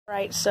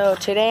Alright, so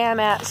today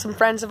I'm at some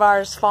friends of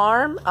ours'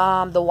 farm,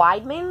 the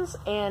Weidmans,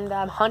 and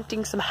I'm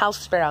hunting some house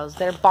sparrows.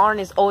 Their barn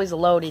is always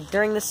loaded.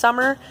 During the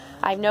summer,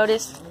 I've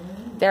noticed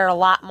there are a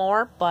lot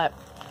more, but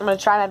I'm going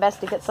to try my best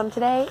to get some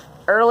today.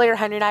 Earlier,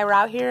 Henry and I were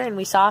out here and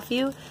we saw a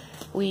few.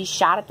 We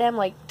shot at them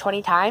like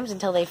 20 times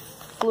until they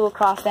flew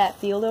across that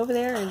field over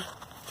there. And,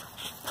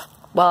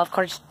 well, of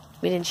course,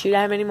 we didn't shoot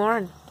at them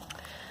anymore.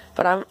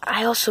 But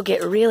I also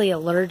get really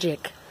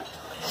allergic.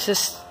 It's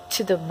just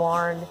to the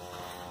barn.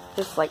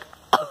 Just like...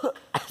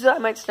 So I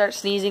might start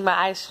sneezing, my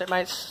eyes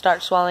might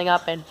start swelling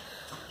up, and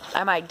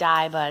I might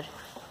die, but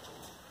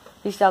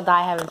at least I'll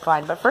die having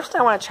fun. But first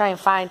I want to try and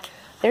find,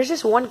 there's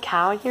this one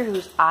cow in here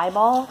whose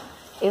eyeball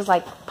is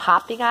like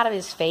popping out of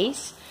his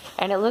face,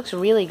 and it looks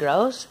really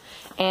gross.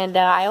 And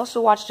I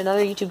also watched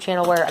another YouTube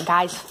channel where a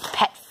guy's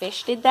pet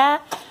fish did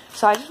that,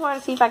 so I just want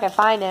to see if I can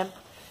find him,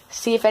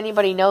 see if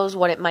anybody knows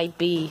what it might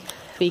be,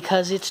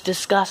 because it's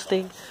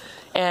disgusting.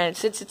 And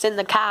since it's in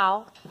the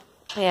cow,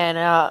 and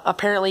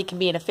apparently it can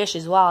be in a fish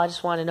as well. I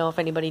just want to know if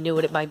anybody knew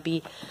what it might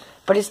be.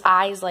 But his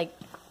eyes, like,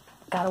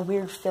 got a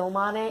weird film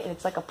on it, and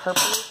it's like a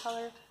purple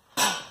color.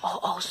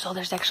 Oh, so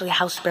there's actually a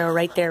house sparrow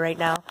right there right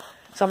now.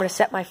 So I'm going to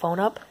set my phone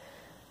up.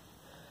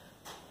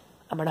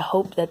 I'm going to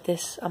hope that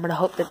this cow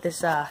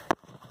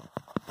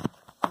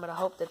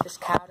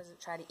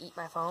doesn't try to eat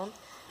my phone.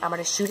 I'm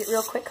going to shoot it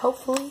real quick,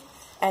 hopefully.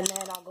 And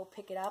then I'll go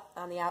pick it up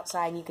on the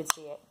outside, and you can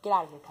see it. Get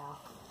out of here, cow.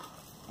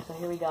 So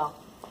here we go.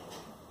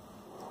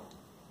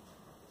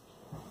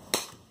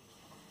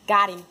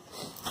 Got him.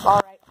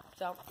 Alright,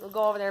 so we'll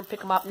go over there and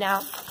pick him up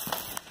now.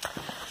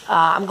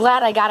 I'm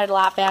glad I got it a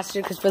lot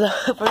faster, because for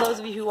those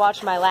of you who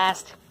watched my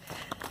last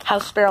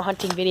house sparrow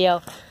hunting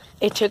video,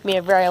 it took me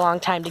a very long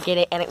time to get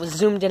it, and it was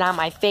zoomed in on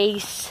my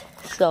face,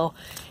 so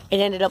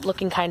it ended up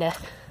looking kind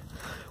of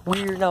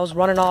weird, and I was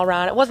running all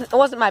around. It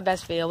wasn't my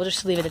best video, we'll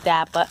just leave it at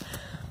that, but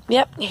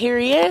yep, here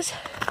he is.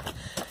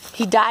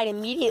 He died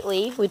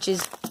immediately, which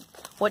is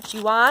what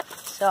you want,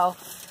 so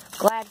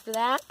glad for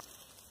that.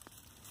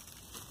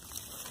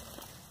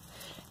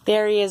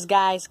 There he is,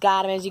 guys.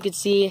 Got him, as you can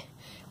see.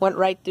 Went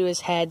right through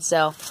his head,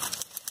 so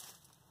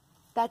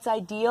that's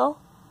ideal.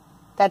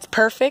 That's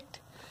perfect.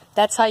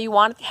 That's how you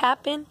want it to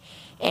happen.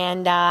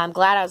 And I'm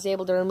glad I was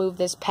able to remove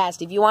this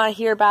pest. If you want to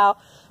hear about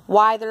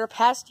why they're a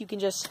pest, you can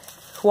just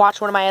watch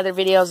one of my other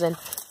videos, and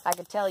I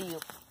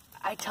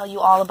tell you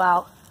all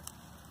about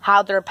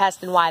how they're a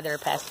pest and why they're a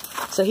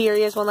pest. So here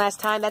he is one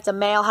last time. That's a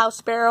male house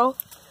sparrow.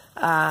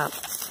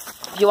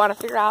 If you want to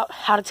figure out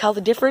how to tell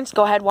the difference,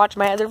 go ahead and watch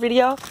my other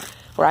video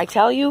where I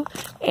tell you,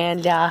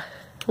 and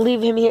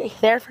leave him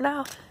there for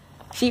now.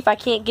 See if I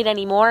can't get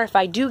any more. If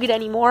I do get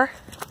any more,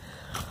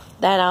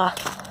 then I'll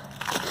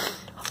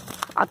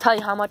tell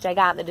you how much I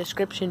got in the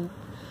description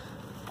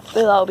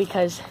below,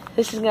 because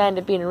this is going to end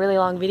up being a really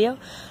long video.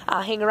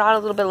 I'll hang around a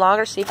little bit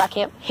longer, see if I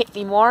can't hit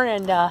any more,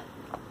 and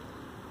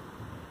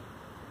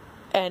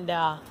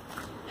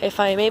if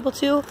I am able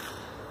to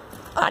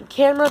on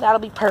camera, that'll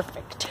be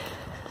perfect.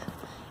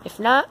 If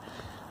not,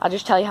 I'll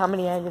just tell you how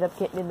many I ended up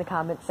getting in the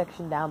comment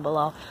section down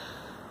below.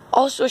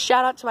 Also, a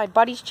shout out to my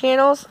buddies'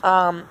 channels.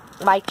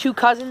 My two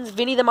cousins,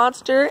 Vinny the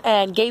Monster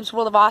and Gabe's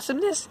World of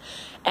Awesomeness.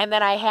 And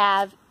then I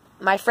have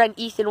my friend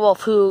Ethan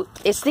Wolf, who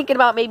is thinking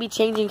about maybe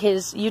changing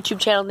his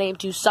YouTube channel name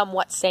to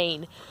Somewhat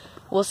Sane.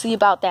 We'll see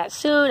about that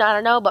soon. I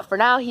don't know. But for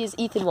now, he is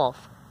Ethan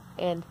Wolf.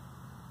 And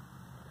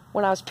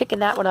when I was picking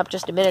that one up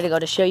just a minute ago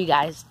to show you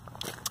guys,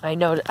 I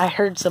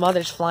heard some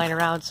others flying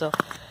around. So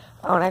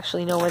I don't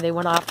actually know where they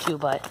went off to,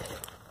 but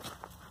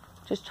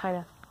just trying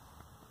to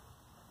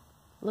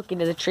look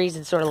into the trees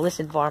and sort of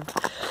listen for them.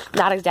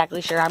 Not exactly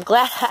sure. I'm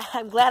glad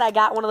I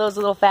got one of those a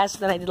little faster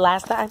than I did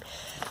last time.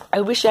 I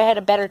wish I had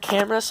a better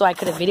camera so I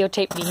could have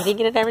videotaped me hitting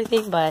it and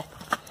everything, but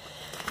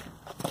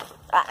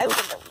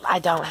I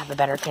don't have a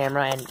better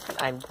camera, and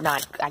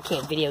I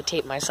can't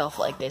videotape myself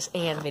like this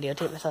and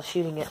videotape myself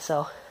shooting it.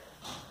 So,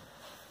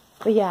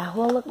 but yeah,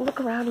 well, look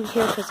around in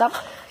here, because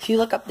if you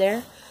look up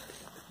there,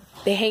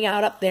 they hang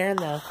out up there in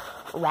the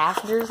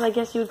rafters, I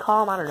guess you would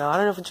call them. I don't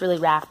know if it's really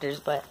rafters,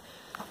 but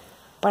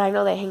I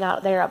know they hang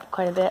out there up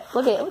quite a bit.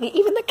 Look at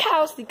even the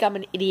cows think I'm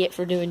an idiot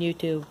for doing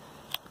YouTube.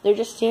 They're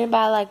just standing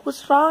by like,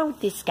 what's wrong with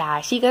this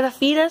guy? Is he gonna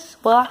feed us?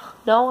 Well,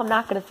 no, I'm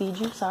not gonna feed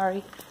you,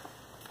 sorry.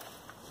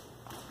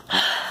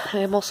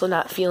 I'm also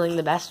not feeling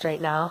the best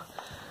right now,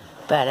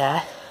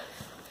 but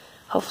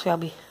hopefully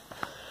I'm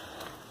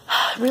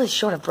really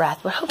short of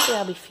breath, but hopefully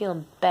I'll be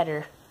feeling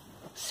better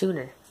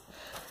sooner.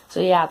 So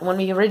yeah, when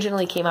we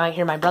originally came out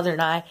here, my brother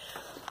and I,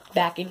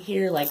 back in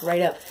here, like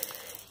right up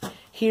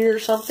here or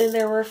something,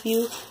 there were a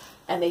few,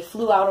 and they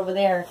flew out over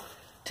there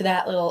to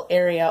that little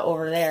area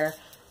over there,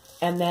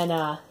 and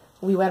then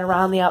we went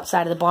around the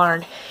outside of the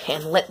barn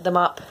and lit them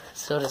up,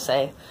 so to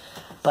say,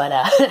 but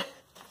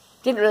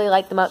didn't really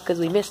light them up because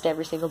we missed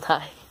every single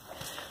time.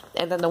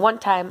 And then the one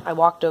time I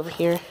walked over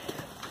here,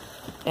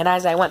 and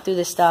as I went through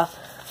this stuff,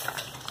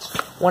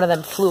 one of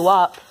them flew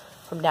up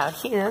from down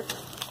here.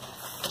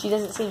 She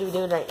doesn't seem to be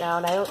doing right now,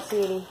 and I don't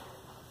see any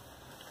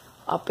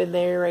up in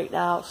there right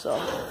now, so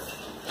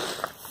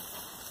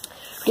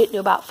getting to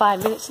about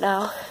 5 minutes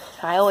now.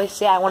 I always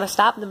say I want to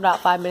stop in about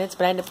 5 minutes,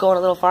 but I end up going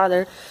a little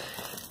farther.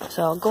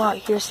 So I'll go out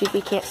here, see if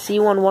we can't see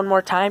one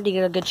more time to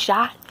get a good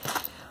shot.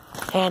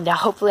 And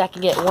hopefully I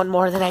can get one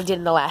more than I did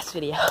in the last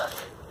video.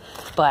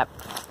 But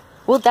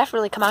we'll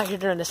definitely come out here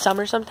during the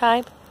summer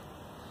sometime.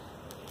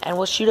 And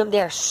we'll shoot them.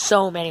 There are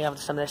so many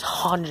of them. There's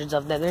hundreds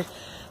of them.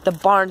 The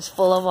barn's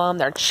full of them.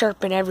 They're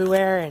chirping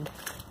everywhere. And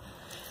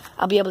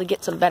I'll be able to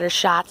get some better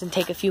shots and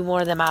take a few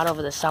more of them out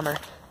over the summer.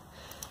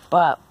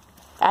 But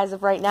as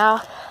of right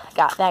now, I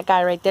got that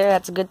guy right there.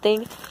 That's a good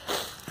thing.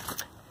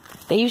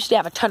 They used to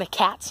have a ton of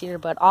cats here,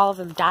 but all of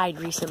them died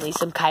recently.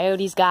 Some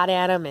coyotes got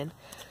at them, and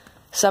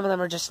some of them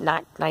are just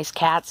not nice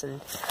cats and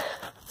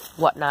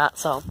whatnot.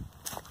 So,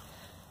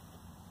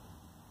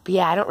 but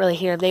yeah, I don't really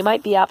hear them. They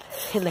might be up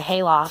in the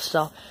hayloft,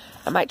 so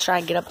I might try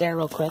and get up there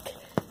real quick.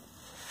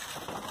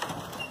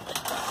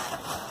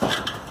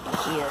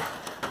 Here.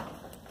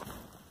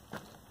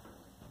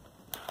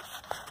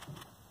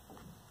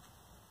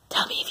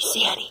 Tell me if you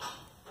see any.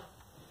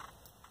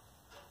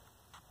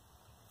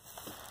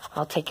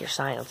 I'll take your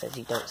silence as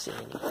you don't see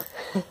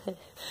any.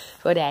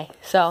 But hey,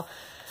 so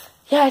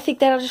yeah, I think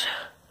that'll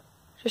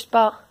just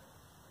about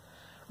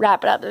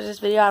wrap it up. There's this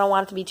video. I don't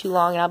want it to be too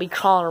long, and I'll be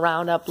crawling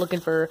around up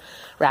looking for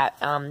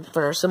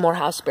some more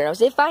house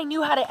sparrows. If I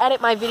knew how to edit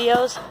my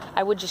videos,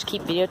 I would just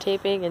keep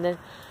videotaping and then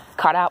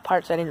cut out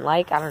parts I didn't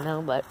like. I don't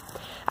know, but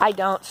I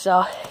don't.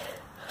 So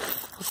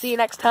we'll see you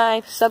next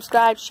time.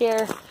 Subscribe,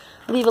 share,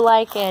 leave a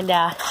like, and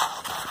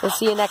we'll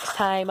see you next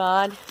time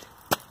on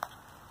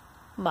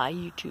my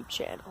YouTube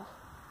channel.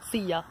 See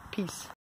ya. Peace.